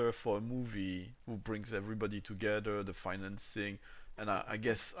producer for a movie who brings everybody together, the financing, and I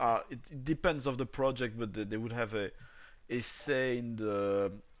guess it depends of the project, but they would have a say in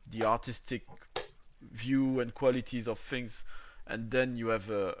the artistic view and qualities of things. And then you have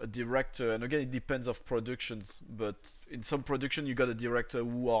a director, and again it depends of productions, but in some production you got a director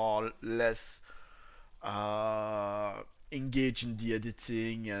who are less uh, engaged in the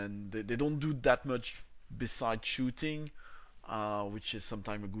editing, and they don't do that much besides shooting, which is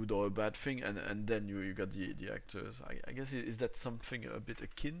sometimes a good or a bad thing. And then you got the actors. I guess is that something a bit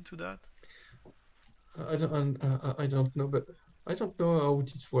akin to that? I don't know, but I don't know how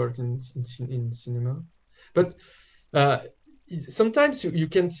it works in cinema. But uh, sometimes you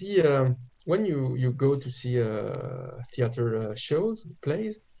can see, when you go to see theater shows,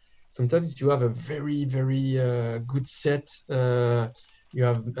 plays. Sometimes you have a very very good set. You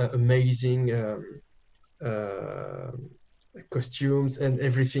have amazing uh, costumes and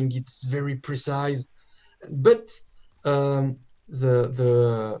everything. It's very precise, but um,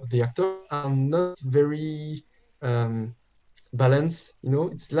 the actors are not very balanced.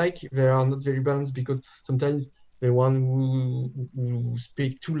 It's like they are not very balanced, because sometimes the one who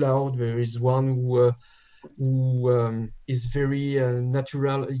speak too loud, there is one who is very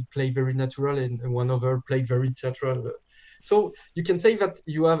natural. He play very natural, and one other play very theatrical. So you can say that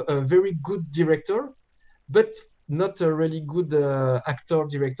you have a very good director, but not a really good actor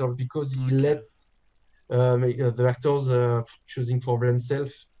director, because he let Okay. the actors choosing for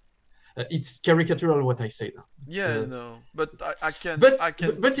themselves. It's caricatural what I say now. Yeah, no, but I can but I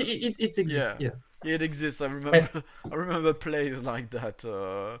can but it exists. yeah. Yeah. Yeah, it exists. I And, remember I remember plays like that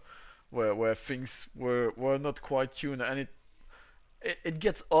where things were not quite tuned, and it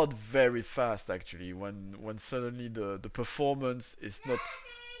gets odd very fast actually when suddenly the performance is not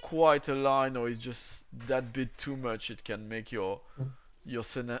quite aligned or is just that bit too much. It can make your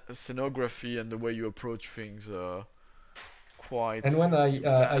scenography and the way you approach things quite and when I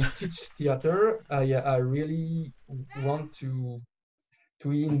bad. teach theater, I really want in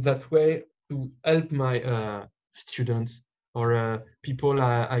that way to help my students or people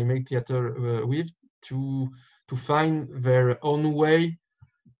I make theater with to find their own way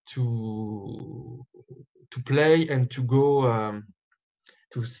to play and to go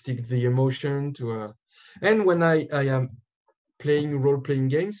to stick the emotion to and when I am playing role-playing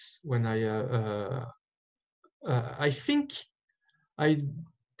games when I think I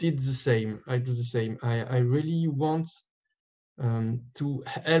did the same. I do the same. I really want to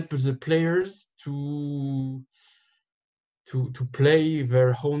help the players to play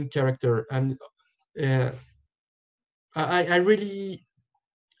their own character, and uh, I really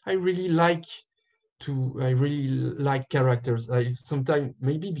like I really like characters. I sometimes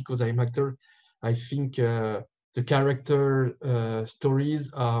maybe because I'm actor, I think the character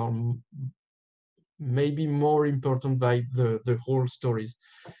stories are maybe more important by the whole stories.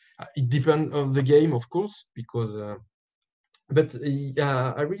 It depends on the game, of course, because but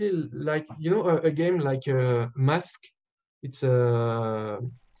I really like a game like Mask. It's a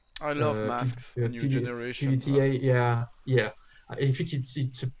I love Masks, a new generation. PBTA. Yeah, yeah. I think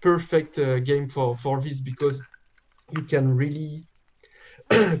it's a perfect game for this because you can really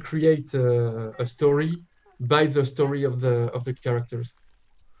create a story by the story of the characters.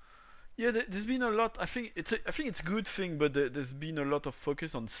 Yeah, there's been a lot. I think it's a good thing, but there's been a lot of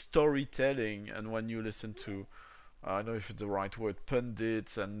focus on storytelling. And when you listen to, I don't know if it's the right word,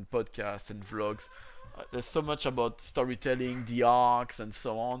 pundits and podcasts and vlogs, there's so much about storytelling, the arcs, and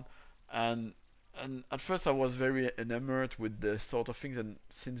so on. And and at first I was very enamored with the sort of things, and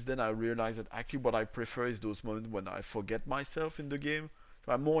since then I realized that actually what I prefer is those moments when I forget myself in the game.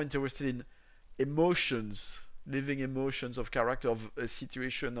 So I'm more interested in emotions, living emotions of character, of a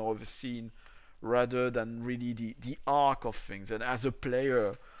situation or of a scene, rather than really the arc of things. And as a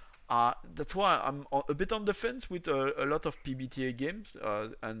player, that's why I'm a bit on the fence with a lot of PBTA games,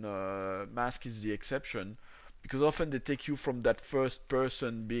 and Mask is the exception, because often they take you from that first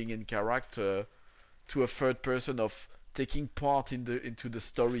person being in character to a third person of taking part in the into the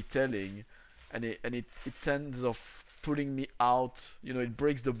storytelling, and it tends of pulling me out. It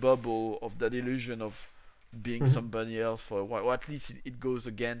breaks the bubble of that illusion of being Mhm. somebody else for a while, or at least it goes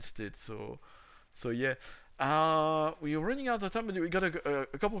against it. So yeah. We're running out of time, but we got a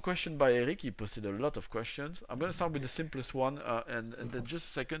couple of questions by Eric. He posted a lot of questions. I'm gonna start with the simplest one, and then just a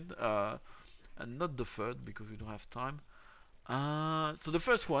second, and not the third because we don't have time. So the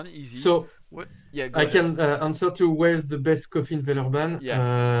first one, easy. So Yeah, go I ahead. can answer to where's the best coffee in Villeurbanne.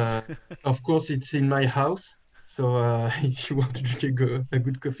 Yeah. Of course, it's in my house. So if you want to drink a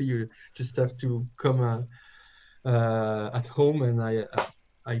good coffee, you just have to come at home, and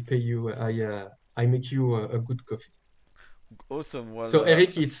I pay you. I make you a good coffee. Awesome. Well, So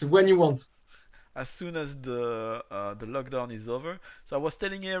Eric, it's when you want. as soon as the lockdown is over. So I was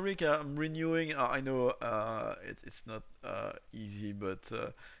telling Eric, I'm renewing. I know it's not easy, but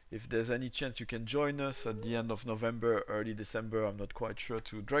if there's any chance you can join us at the end of November, early December, I'm not quite sure,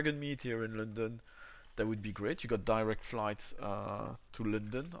 to Dragon Meet here in London, that would be great. You got direct flights to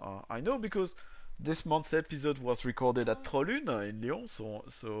London. I know because this month's episode was recorded at Trollune in Lyon, so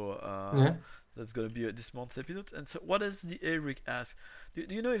Yeah. that's gonna be this month's episode. And so, what does the Eric ask? Do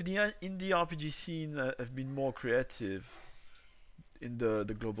you know if the indie RPG scene have been more creative in the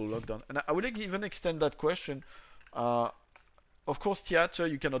global lockdown? And I would even extend that question. Uh, of course, theater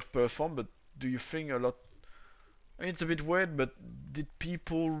you cannot perform, but do you think a lot? I mean, it's a bit weird, but did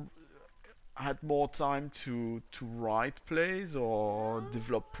people had more time to write plays or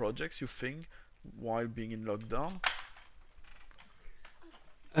develop projects? You think while being in lockdown?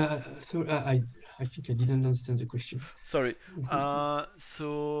 So I think I didn't understand the question. Sorry.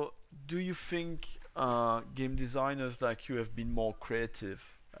 So, do you think game designers like you have been more creative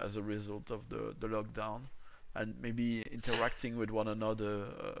as a result of the lockdown, and maybe interacting with one another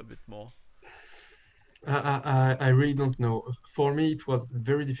a bit more? I really don't know. For me, it was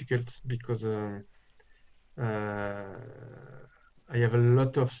very difficult because I have a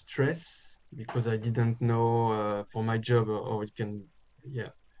lot of stress because I didn't know for my job or it can, yeah.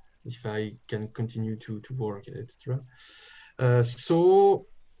 if I can continue to work, etc. So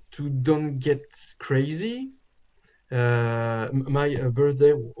to don't get crazy, my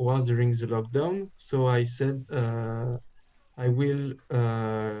birthday was during the lockdown, so I said I will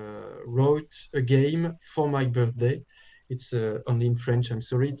write a game for my birthday. It's only in French, I'm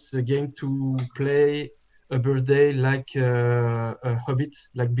sorry. It's a game to play a birthday like a hobbit,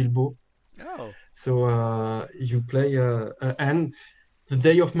 like Bilbo. Oh. So you play, and the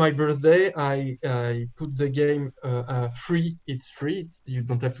day of my birthday, I put the game free. It's free. You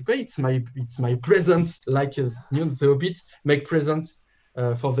don't have to pay. It's my present, like the Hobbit make present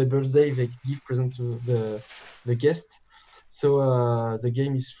for their birthday. They give present to the guest. So the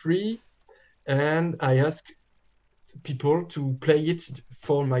game is free, and I ask people to play it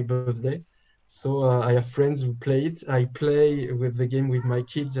for my birthday. So I have friends who play it. I play with the game with my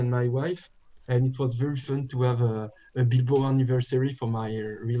kids and my wife, and it was very fun to have a Bilbo anniversary for my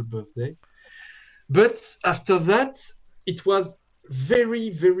real birthday. But after that, it was very,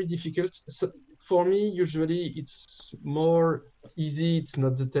 very difficult. So for me, usually it's more easy. It's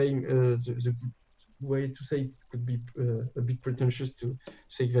not the time, the way to say it could be a bit pretentious to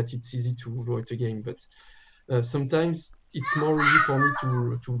say that it's easy to write a game, but sometimes it's more easy for me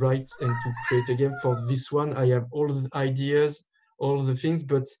to write and to create a game. For this one, I have all the ideas, all the things,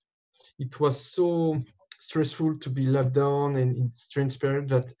 but it was so stressful to be locked down and in strange period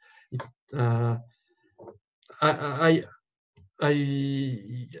that it, uh, I,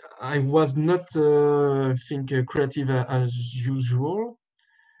 I was not think creative as usual.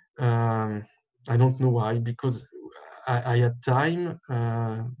 Um, I don't know why, because I had time.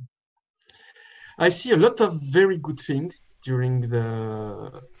 I see a lot of very good things during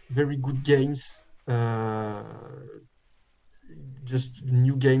the very good games, just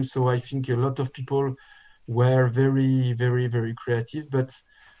new games. So I think a lot of people were very, very, very creative, but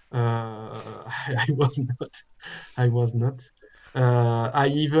I was not. I was not. I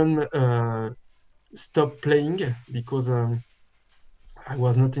even stopped playing because I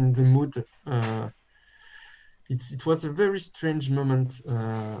was not in the mood. It was a very strange moment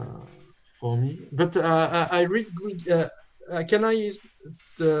for me. But I read good. Can I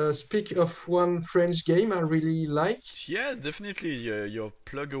speak of one French game I really like? Yeah, definitely. You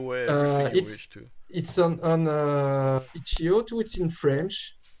plug away everything Uh, you it's wish to. it's on itch.io. It's in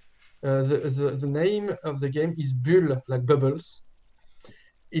French. The name of the game is Bulle, like bubbles.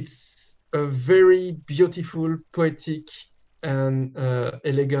 It's a very beautiful, poetic, and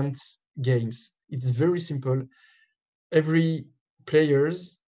elegant games. It's very simple. Every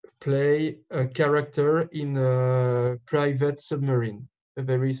players play a character in a private submarine, a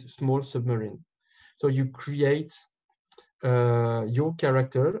very small submarine. So you create your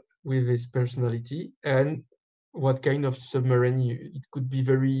character with his personality and what kind of submarine it could be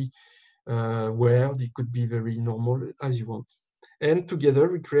very weird, it could be very normal, as you want. And together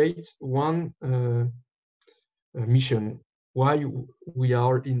we create one mission. Why we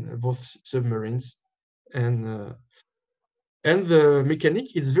are in both submarines, and uh, and the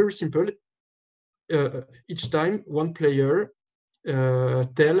mechanic is very simple. Each time one player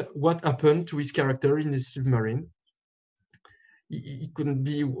tell what happened to his character in the submarine. It couldn't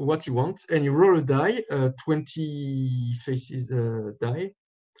be what he wants, and you roll a die, 20 faces die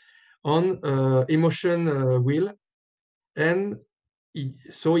on emotion wheel, and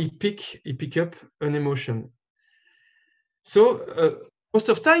so he pick up an emotion. So most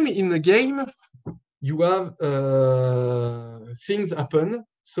of time in the game, you have things happen,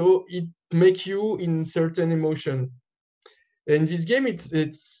 so it make you in certain emotion. In this game,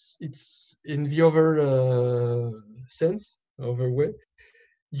 it's in the other sense, other way.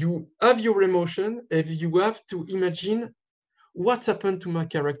 You have your emotion, and you have to imagine what happened to my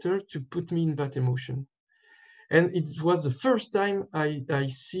character to put me in that emotion. And it was the first time I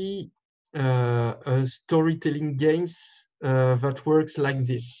see a storytelling games that works like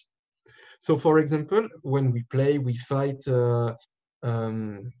this. So, for example, when we play, we fight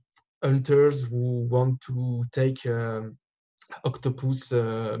um, hunters who want to take octopus,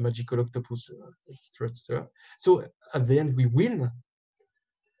 magical octopus, etc., etc. So at the end, we win,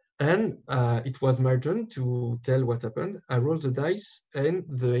 and it was my turn to tell what happened. I rolled the dice, and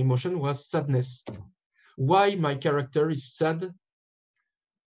the emotion was sadness. Why my character is sad?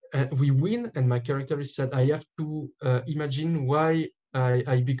 We win, and my character is sad. I have to imagine why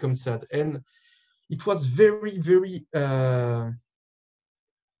I become sad, and it was very, very.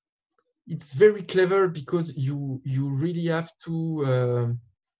 It's very clever because you really have to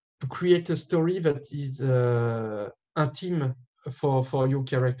create a story that is intime for your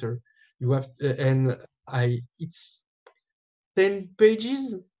character. You have and I it's 10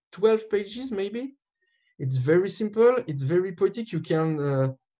 pages. 12 pages maybe. It's very simple. It's very poetic. You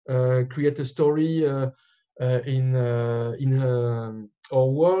can create a story in our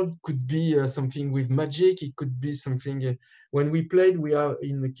world. Could be something with magic. It could be something. When we played, we are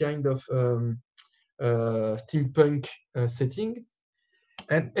in a kind of steampunk setting,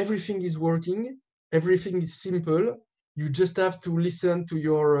 and everything is working. Everything is simple. You just have to listen to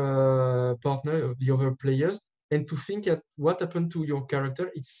your partner, the other players, and to think at what happened to your character.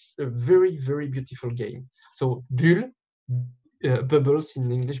 It's a very, very beautiful game. So Bulle, Bubbles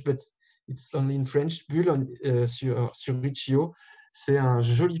in English, but it's only in French. Bulle sur Itch.io, c'est un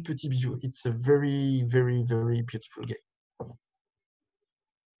joli petit bijou. It's a very, very, very beautiful game.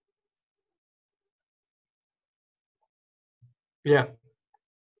 Yeah.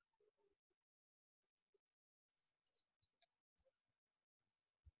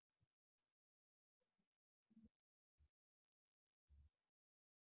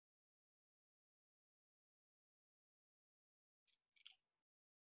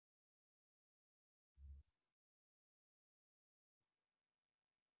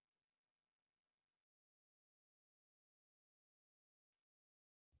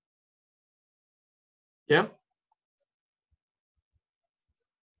 Yeah.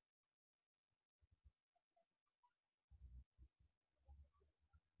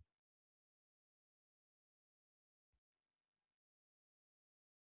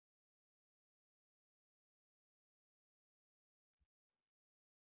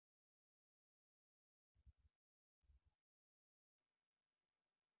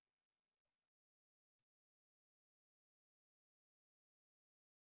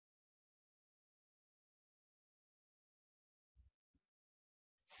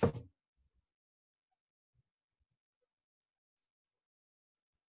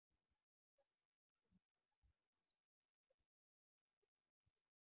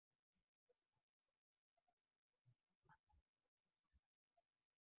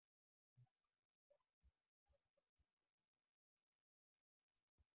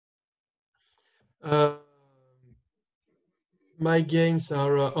 Uh, my games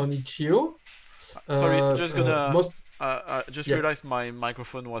are on Itch.io. Sorry, just gonna. Most. I just Yeah. realized my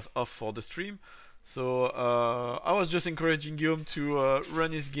microphone was off for the stream. So I was just encouraging Guillaume to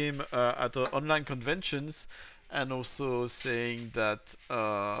run his game at online conventions, and also saying that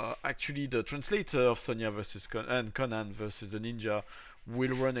actually the translator of Sonja versus and Conan versus the Ninja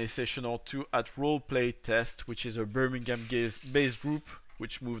will run a session or two at Roleplay Test, which is a Birmingham-based group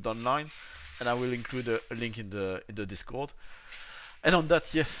which moved online, and I will include a link in the Discord. And on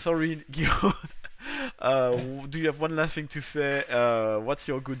that, yes, sorry, Guillaume. Do you have one last thing to say? What's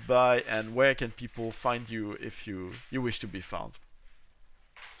your goodbye, and where can people find you if you wish to be found?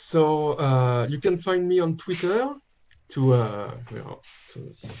 So you can find me on Twitter. You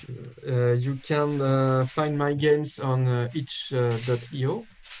can find my games on itch.io.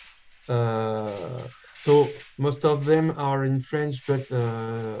 So most of them are in French, but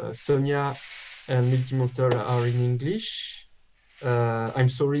Sonia and Milky Monster are in English. I'm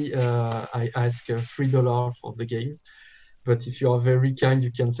sorry, I ask $3 for the game, but if you are very kind,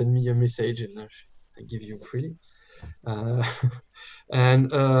 you can send me a message and I give you free.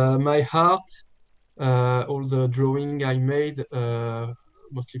 And my heart, all the drawing I made,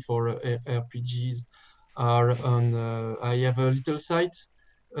 mostly for RPGs, are on. I have a little site,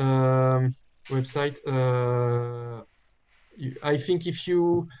 website. I think if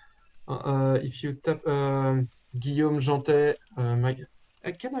you tap Guillaume Jentey,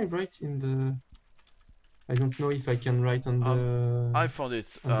 can I write in the? I don't know if I can write on I found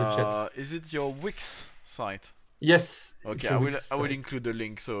it. the chat. Is it your Wix site? Yes. Okay, It's a Wix I will site. include the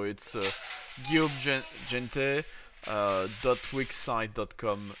link. So it's Guillaume Jentey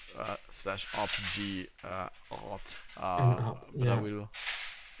 .wixsite.com /rpg art. But I Yeah. will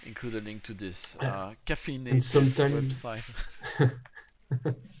include a link to this caffeinated And sometimes website.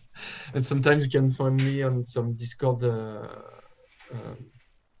 and sometimes you can find me on some Discord.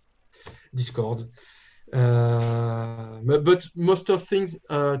 Discord. But most of things,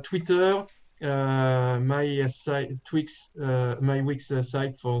 Twitter, my site, Twix, my Wix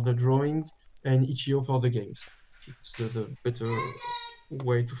site for the drawings, and Itch.io for the games. It's the better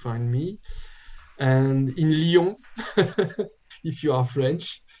way to find me. And in Lyon, if you are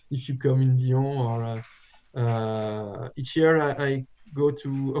French, if you come in Lyon, or each year I go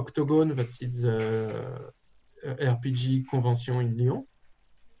to Octagon, that's it's a RPG convention in Lyon.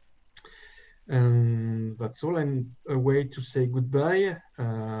 And that's all. And a way to say goodbye.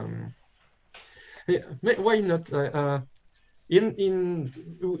 Why not? We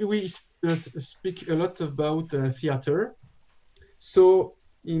speak a lot about theater. So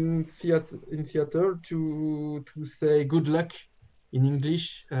in theater to say good luck in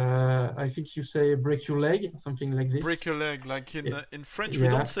English. I think you say break your leg, something like Break this. your leg, like in French, we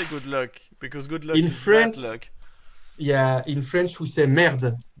don't Yeah. say good luck because good luck In is bad French, luck. yeah, in French we say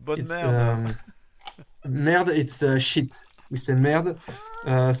merde. Bonne It's merde. merde. It's shit. We say merde.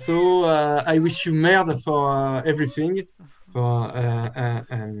 So I wish you merde for everything.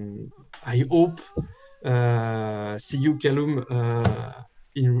 And I hope see you, Callum,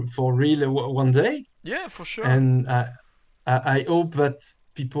 in for real one day. Yeah, for sure. And I hope that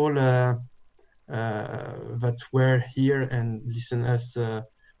people that were here and listen us,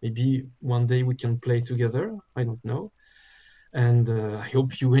 maybe one day we can play together. I don't know. And I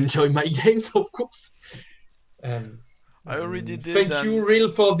hope you enjoy my games, of course. And I already did, thank and you, Real,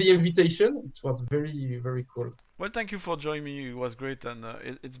 for the invitation. It was very, very cool. well, thank you for joining me. It was great, and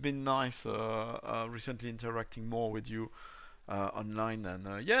it's been nice recently interacting more with you online.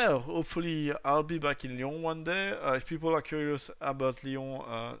 And yeah, hopefully I'll be back in Lyon one day. If people are curious about Lyon,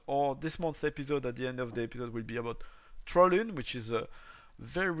 or this month's episode, at the end of the episode will be about Trollun, which is a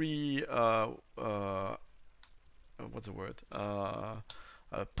very what's the word?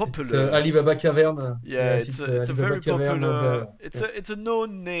 It's Popular. Alibaba Cavern. Yeah, Yes, it's it's a Alibaba very Cavern of popular. It's yeah. a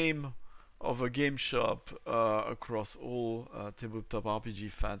known name of a game shop across all tabletop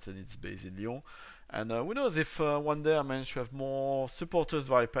RPG fans, and it's based in Lyon. And who knows if one day I manage to have more supporters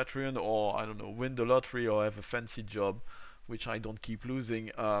via Patreon, or I don't know, win the lottery, or have a fancy job, which I don't keep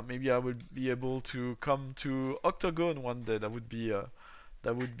losing. Maybe I will be able to come to Octagon one day. That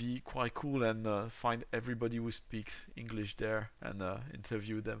would be quite cool, and find everybody who speaks English there and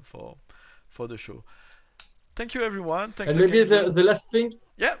interview them for the show. Thank you, everyone. Thanks And maybe again. the last thing,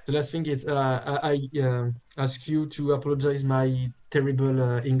 Yeah. the last thing is I ask you to apologize my terrible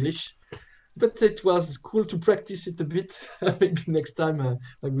English, but it was cool to practice it a bit. Maybe next time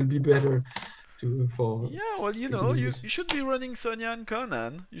I will be better to for Yeah, well, speaking you English. should be running Sonja and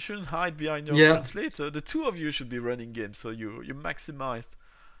Conan. You shouldn't hide behind your Yeah, translator. The two of you should be running games, so you maximized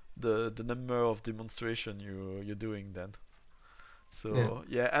the number of demonstration you're doing then. yeah, So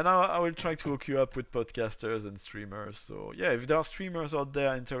yeah, and I will try to hook you up with podcasters and streamers. So yeah, if there are streamers out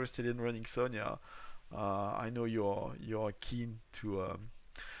there interested in running Sonia, I know you're keen to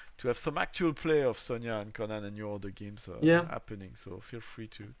have some actual play of Sonia and Conan and your other games yeah. happening. So feel free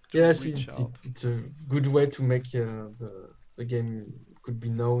to Yes, reach out. it's a good way to make the game could be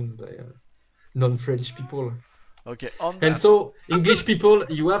known by non-French people. Okay, on And that, so I'm English gonna. people,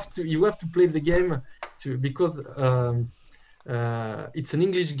 you have to play the game to because it's an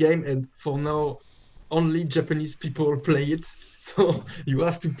English game, and for now only Japanese people play it. So you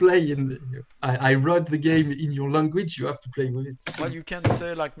have to play in. I wrote the game in your language. You have to play with it. Well, you can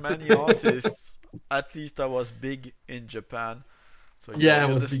say like many artists. At least I was big in Japan. So Yeah, I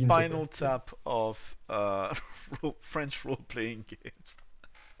you're was the big in Japan. spinal tap of French role playing games.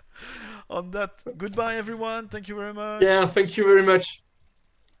 On that, goodbye everyone. Thank you very much. Yeah, thank you very much.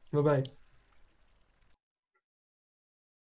 Bye bye.